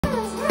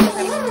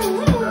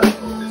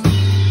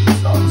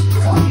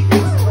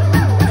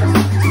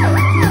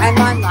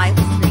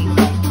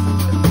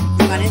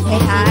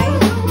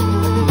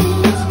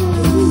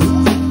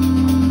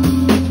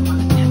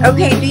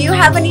Okay, do you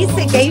have any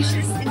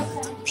sagacious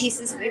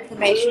pieces of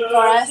information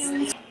for us?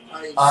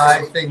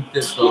 I think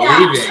that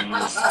believing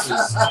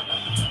is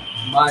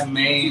my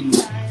main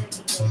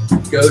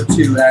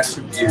go-to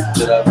attribute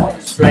that I want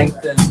to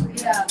strengthen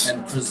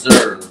and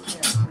preserve,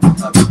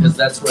 because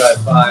that's where I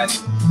find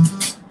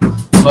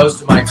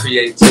most of my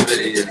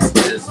creativity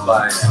is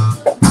by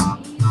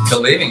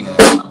believing it,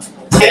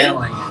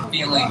 channeling it,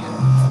 feeling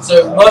it.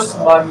 So most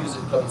of my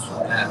music comes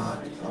from that.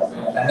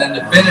 And then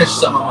to finish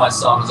some of my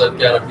songs, I've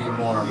got to be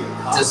more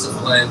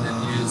disciplined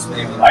and use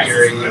maybe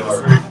theory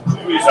or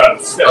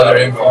other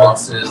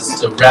influences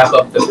to wrap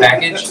up the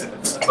package.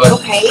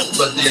 But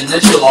the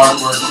initial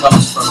artwork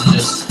comes from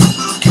just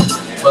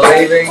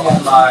believing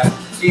in my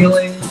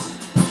feelings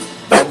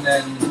and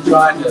then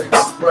trying to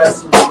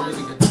express them through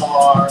the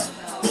guitar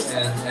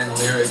and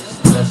lyrics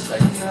the best I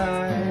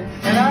can.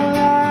 And I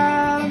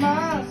lie to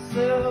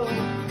myself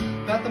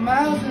about the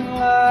miles in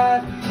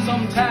life.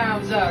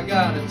 Sometimes I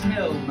gotta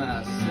tell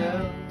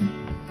myself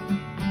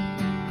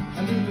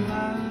I need to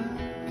lie.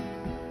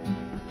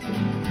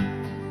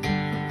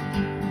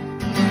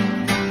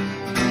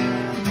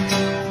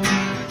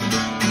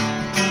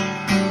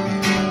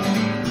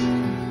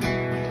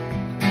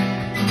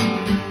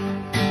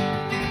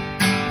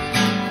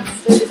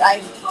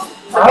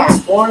 I was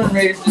born and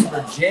raised in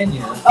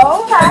Virginia.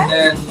 Oh, okay. And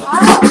then I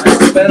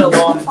spent a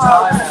long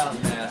time out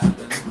in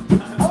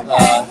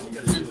Aspen.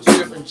 Two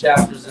different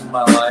chapters in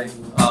my life.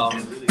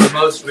 The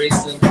most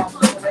recent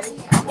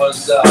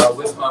was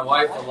with my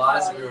wife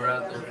Eliza. We were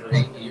out there for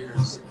 8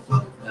 years,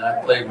 and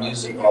I played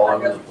music all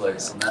over the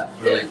place, and that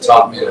really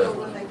taught me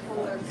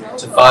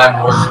to find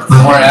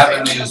more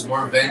avenues,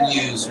 more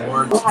venues,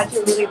 more. You had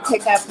to really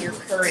pick up your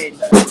courage.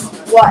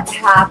 What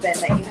happened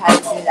that you had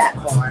to do that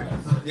for?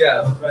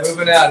 Yeah,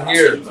 moving out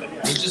here.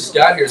 We just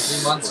got here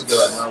 3 months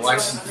ago. My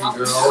wife and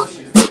 3 girls.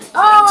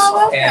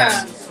 Oh,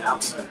 and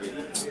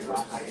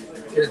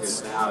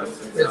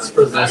it's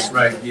for this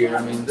right here.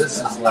 I mean, this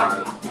is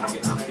like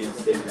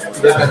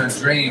living a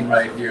dream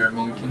right here. I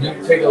mean, can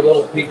you take a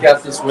little peek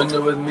out this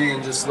window with me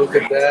and just look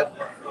at that?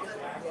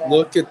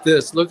 Look at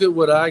this. Look at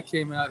what I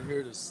came out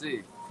here to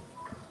see.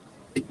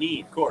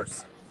 Me, of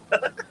course.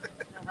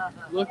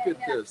 Look at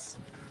this.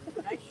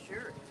 Nice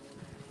shirt.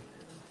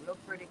 Real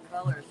pretty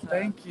colors.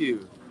 Thank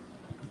you.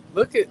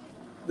 Look at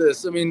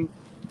this. I mean,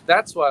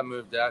 that's why I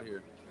moved out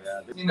here.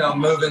 You know,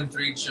 moving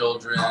 3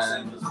 children,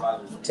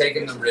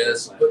 taking the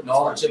risk, putting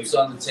all the chips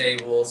on the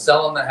table,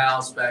 selling the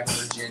house back in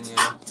Virginia,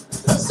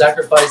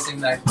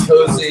 sacrificing that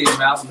cozy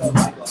mountain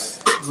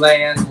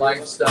land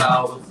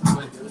lifestyle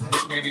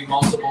with maybe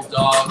multiple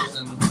dogs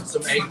and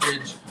some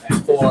acreage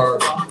for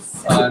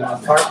an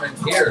apartment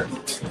here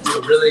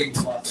to really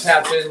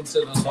tap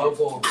into the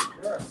local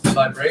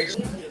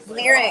vibration.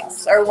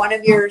 Lyrics are one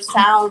of your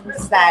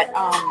sounds that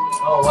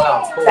oh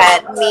wow, cool.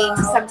 that means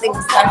something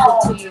special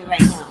to you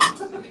right now.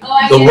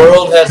 The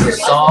world has a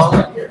song,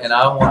 and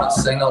I want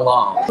to sing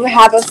along. Do you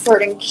have a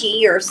certain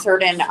key or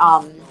certain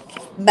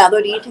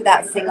melody to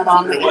that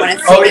sing-along that you want to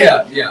sing? Oh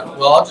yeah, yeah.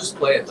 Well, I'll just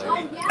play it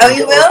later. Oh,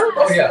 you will?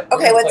 Oh yeah.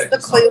 Okay, what's the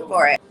clue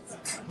for it?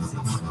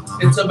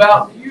 It's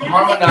about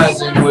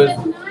harmonizing with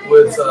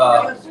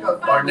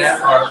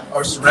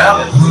our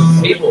surroundings,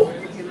 with people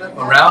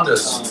around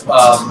us.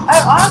 Oh,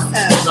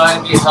 awesome.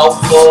 Trying to be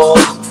helpful,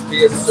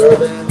 be a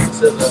servant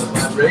to the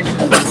vibration.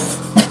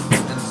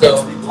 And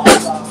so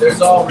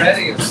there's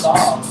already a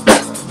song,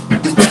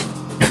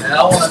 and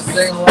I want to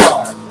sing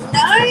along.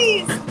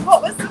 Nice.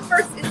 What was the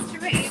first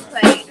instrument you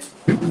played?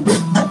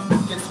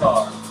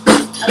 Guitar.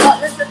 And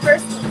what was the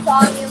first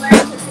song you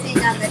learned to sing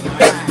on the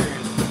guitar?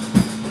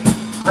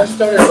 I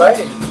started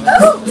writing.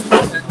 Oh.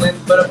 And then,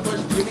 but of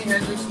course, Jimi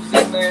Hendrix was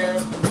in there.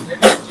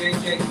 Maybe a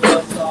J.J.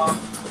 Cale song.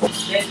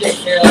 J.J.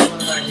 Cale is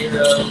one of my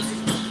heroes,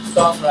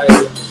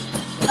 songwriters.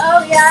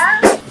 Oh, yeah?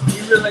 He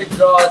really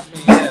draws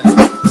me in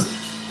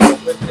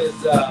with his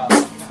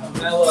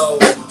mellow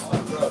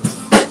approach.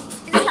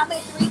 Can you tell me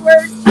 3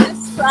 words to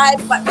describe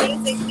what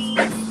music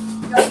means,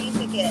 your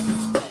music is?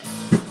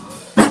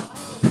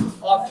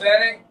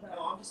 Authentic,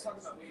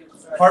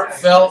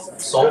 heartfelt,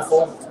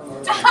 soulful.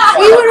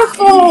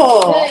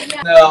 Beautiful.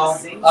 No,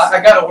 I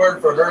got a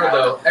word for her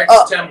though.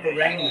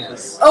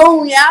 Extemporaneous.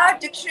 Oh yeah,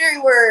 dictionary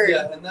word.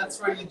 Yeah, and that's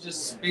where you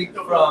just speak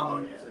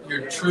from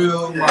your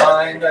true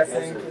mind. I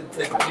think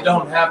you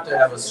don't have to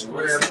have a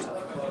script.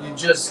 You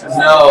just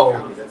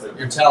know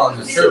you're telling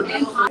the truth.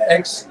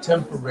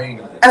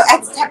 Extemporaneous. Oh,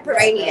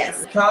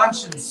 extemporaneous.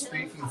 Conscience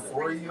speaking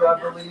for you, I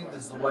believe,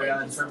 is the way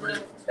I interpret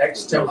it.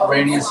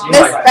 Extemporaneous. Miss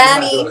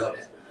Franny.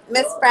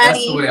 Miss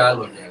That's the way Franny, I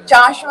look at it.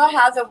 Joshua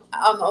has a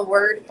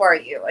word for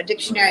you, a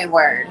dictionary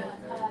word.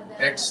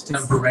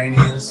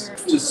 Extemporaneous.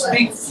 To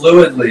speak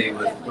fluidly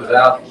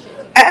without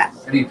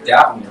any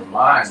doubt in your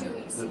mind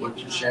that what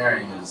you're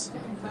sharing is.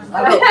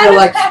 I don't feel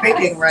like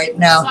speaking right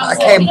now. I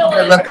came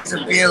to look at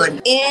the view.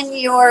 And In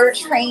your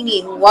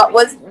training, what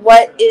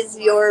is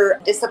your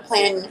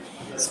discipline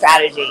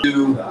strategy?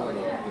 To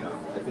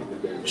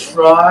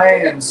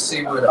try and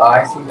see what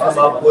I can come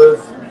up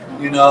with,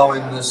 you know,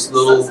 in this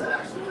little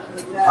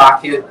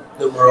pocket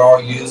that we're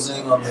all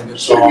using on the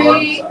guitar,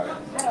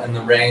 and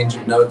the range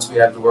of notes we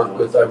have to work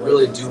with, I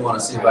really do want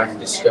to see if I can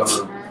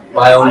discover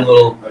my own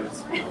little,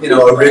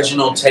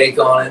 original take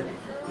on it.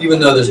 Even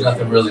though there's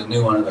nothing really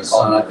new under the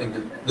sun, I think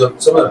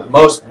that some of the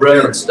most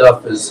brilliant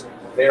stuff is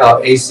how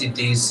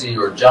AC/DC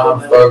or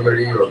John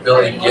Fogerty or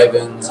Billy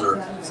Gibbons or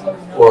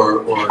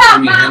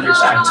Jimi Hendrix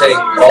can take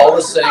all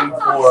the same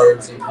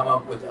chords and come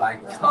up with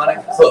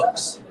iconic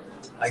hooks,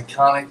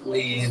 iconic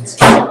leads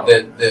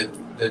that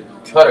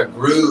cut a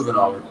groove in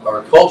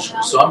our culture.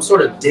 So I'm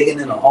sort of digging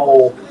in a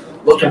hole,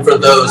 looking for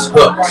those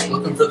hooks,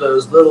 looking for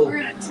those little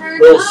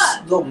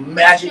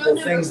magical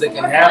things that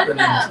can happen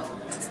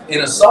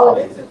in a song,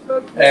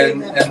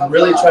 and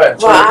really try to turn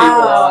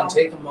people on,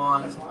 take them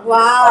on a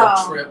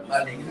trip.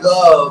 I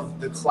love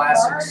the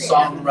classic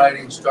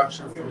songwriting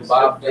structure from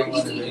Bob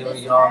Dylan and Neil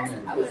Young,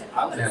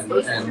 and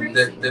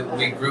that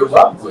we grew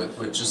up with,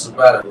 which is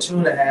about a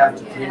 2.5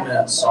 to 3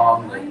 minute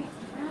song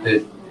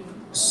that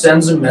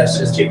sends a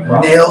message,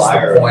 nails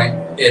the point,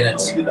 and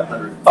it's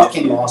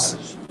fucking awesome.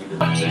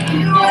 If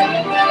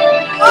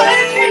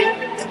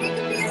you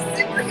could be a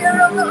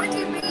superhero, what would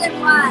you be and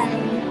why?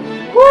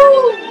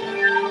 Woo!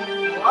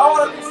 I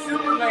want to be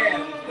Superman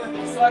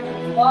so I can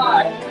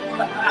fly.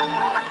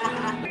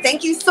 Thank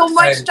you so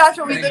much,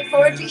 Joshua. We look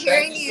forward to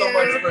hearing you. Thank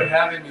you so much for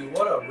having me.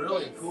 What a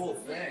really cool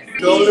thing.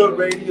 Go to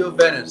Radio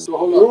Venice.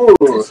 Ooh,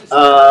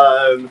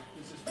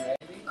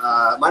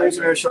 my name is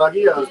Amir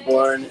Shaggy. I was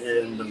born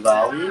in the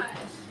Valley.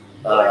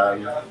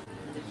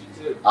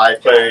 I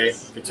play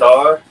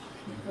guitar.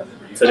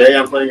 Today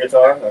I'm playing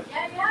guitar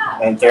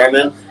and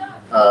theremin.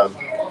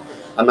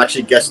 I'm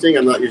actually guesting.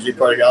 I'm not usually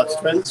part of Galaxy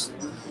Twins.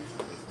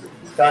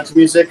 Got into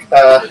music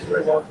ever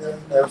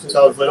since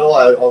I was little.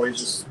 I always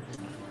just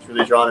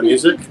really drawn to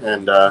music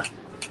and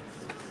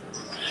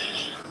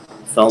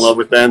fell in love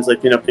with bands like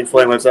Pink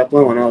Floyd and Led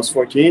Zeppelin when I was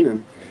 14,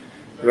 and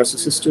the rest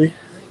is history.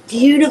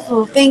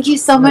 Beautiful. Thank you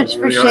so much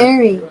for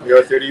sharing. We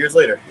are 30 years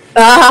later.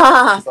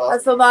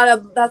 That's a lot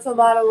of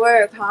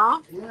work, huh?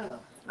 Yeah.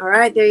 All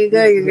right, there you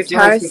go. Your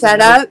guitar is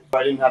set up. If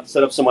I didn't have to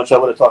set up so much, I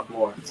would have talked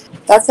more.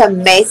 That's a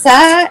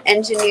Mesa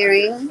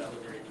Engineering.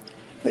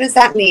 What does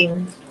that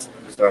mean?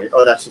 Sorry.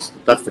 Oh, that's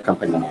the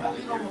company name.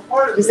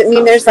 Does it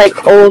mean there's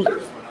like old?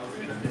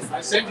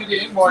 I sent you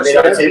the invoice.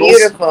 That's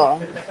beautiful.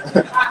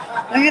 Look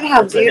at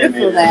how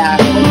beautiful they are.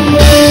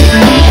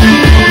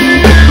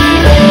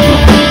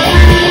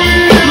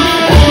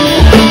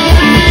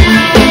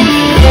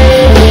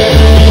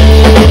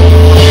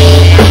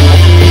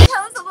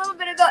 Tell us a little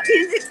bit about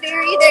music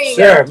theory. There you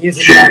go. Sure,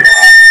 music theory.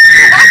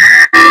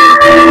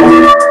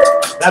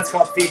 That's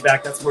called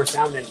feedback. That's more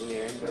sound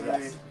engineering. But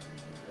yes.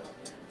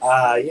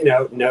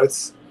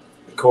 Notes,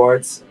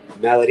 chords,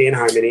 melody and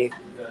harmony.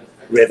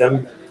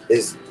 Rhythm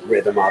is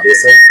rhythm,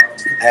 obviously.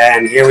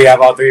 And here we have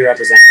all three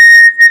represented.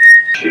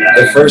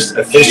 The first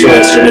official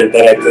instrument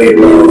that I played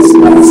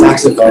was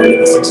saxophone in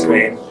the 6th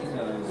grade.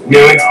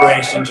 No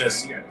inspiration,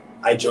 just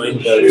I joined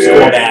the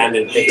school band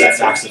and picked up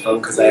saxophone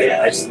because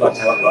I just loved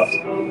how it looked.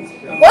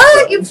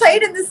 What? You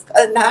played in the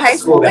high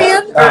school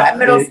band or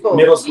middle school?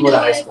 Middle school to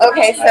high school.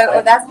 Okay,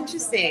 so that's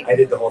interesting. I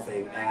did the whole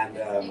thing, and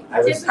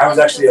I was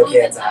actually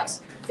okay at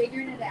sax.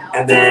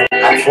 And then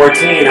at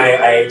 14,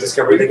 I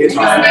discovered the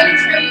guitar.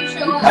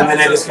 And then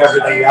I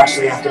discovered that you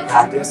actually have to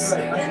practice.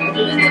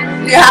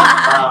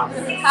 Yeah.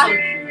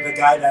 The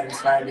guy that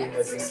inspired me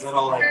was this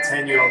little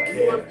 10-year-old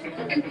kid.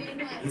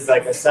 He's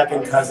like a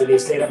second cousin. He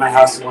stayed at my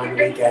house one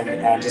weekend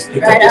and just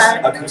picked up this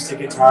acoustic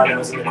guitar that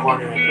was in the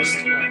corner and just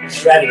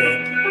shredded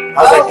it.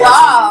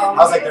 I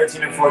was like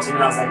 13 or 14,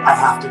 and I was like, I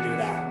have to do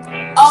that.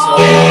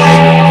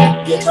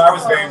 So guitar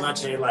was very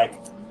much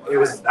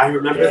I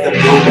remember the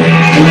moment.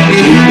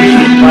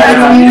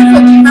 That's beautiful.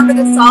 Do you remember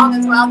the song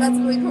as well? That's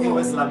really cool. It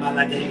was La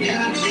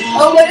Malagueña.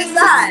 Oh, what is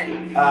that?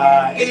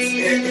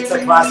 It's a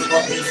classical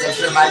piece. I'm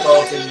sure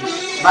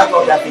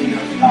Michael definitely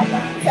knows about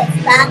that. Is that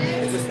Spanish?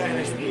 It's a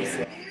Spanish piece.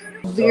 Yeah.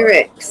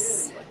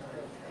 Lyrics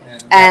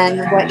and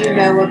what you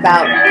know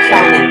about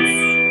planets.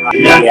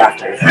 Maybe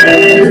after.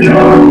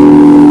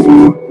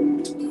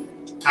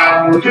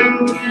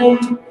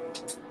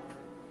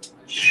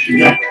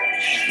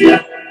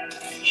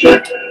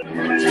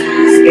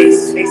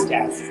 Space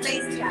jazz.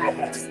 Space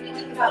jazz.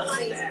 Speaking about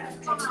space,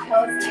 can you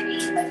tell us any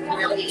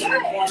really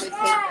informative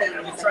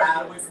things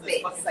about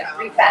space? Like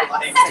 3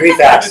 facts. 3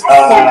 facts. I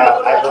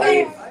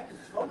believe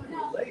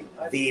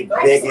the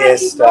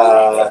biggest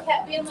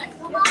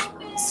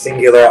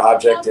singular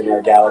object in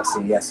our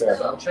galaxy. Yes, sir.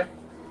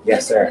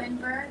 Yes, sir.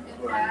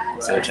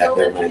 Soundcheck,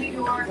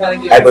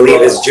 theramine. I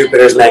believe is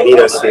Jupiter's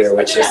magnetosphere,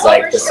 which is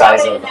like the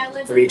size of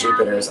 3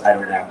 Jupiters. I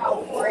don't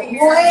know.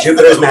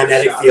 Jupiter's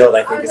magnetic field,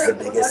 I think, is the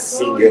biggest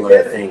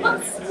singular thing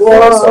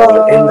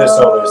in the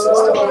solar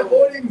system.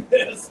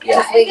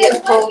 Yeah, we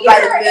get pulled by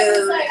the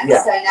moon,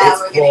 yeah, so now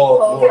we're getting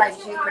pulled by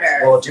Jupiter.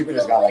 Well,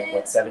 Jupiter's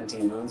got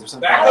 17 moons or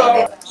something.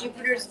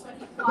 Jupiter's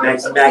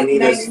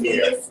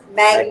magnetosphere.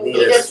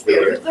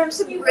 Magnetosphere. We learned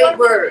some great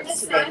words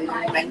today.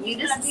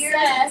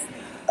 Magnetosphere.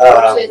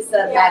 which is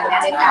the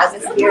magnetic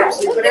atmosphere of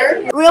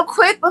Jupiter. Real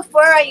quick,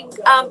 before I,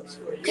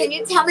 can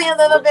you tell me a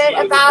little bit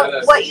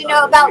about what you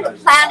know about the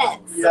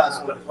planets? Yes,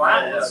 the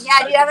planets.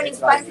 Yeah, do you have any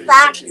fun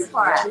facts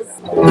for us?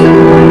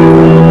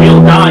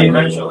 You'll die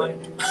eventually.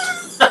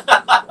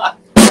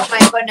 Oh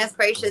my goodness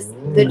gracious,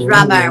 the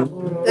drummer.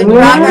 The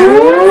drummer.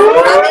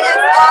 Drumming us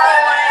all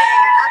away.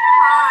 Up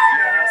high.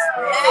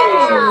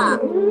 Yeah.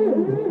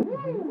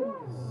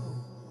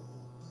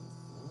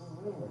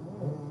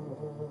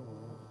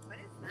 What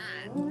is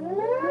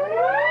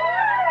that?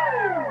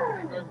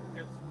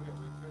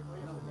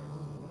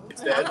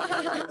 It's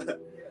dead.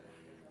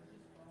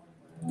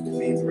 It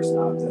means we're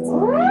stopped. That's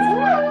all.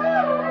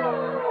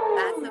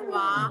 That's a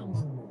wah.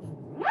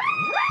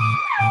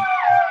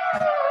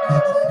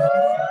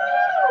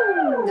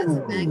 That's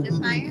a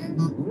magnifier.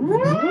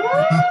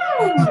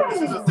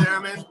 This is a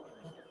theramine.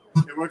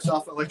 It works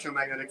off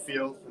electromagnetic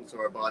field, and so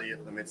our body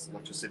emits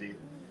electricity.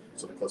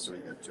 So the closer we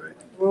get to it.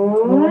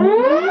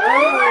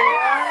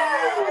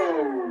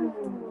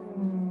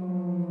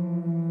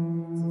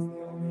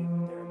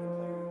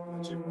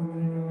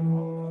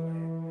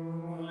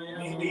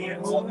 Maybe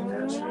all of the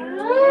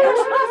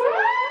natural.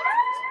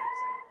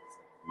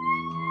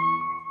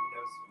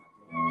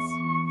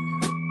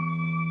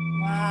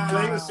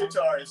 Playing the Wow.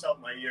 sitar has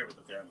helped my ear with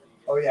the theramine.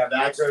 Oh yeah,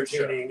 That's macro for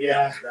sure. tuning.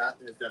 Yeah. That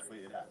is definitely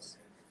it has.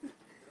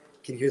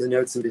 Can you hear the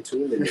notes in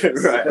between?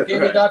 Right. Okay,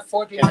 we got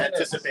 40 Can minutes.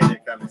 anticipate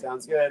it coming.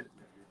 Sounds good.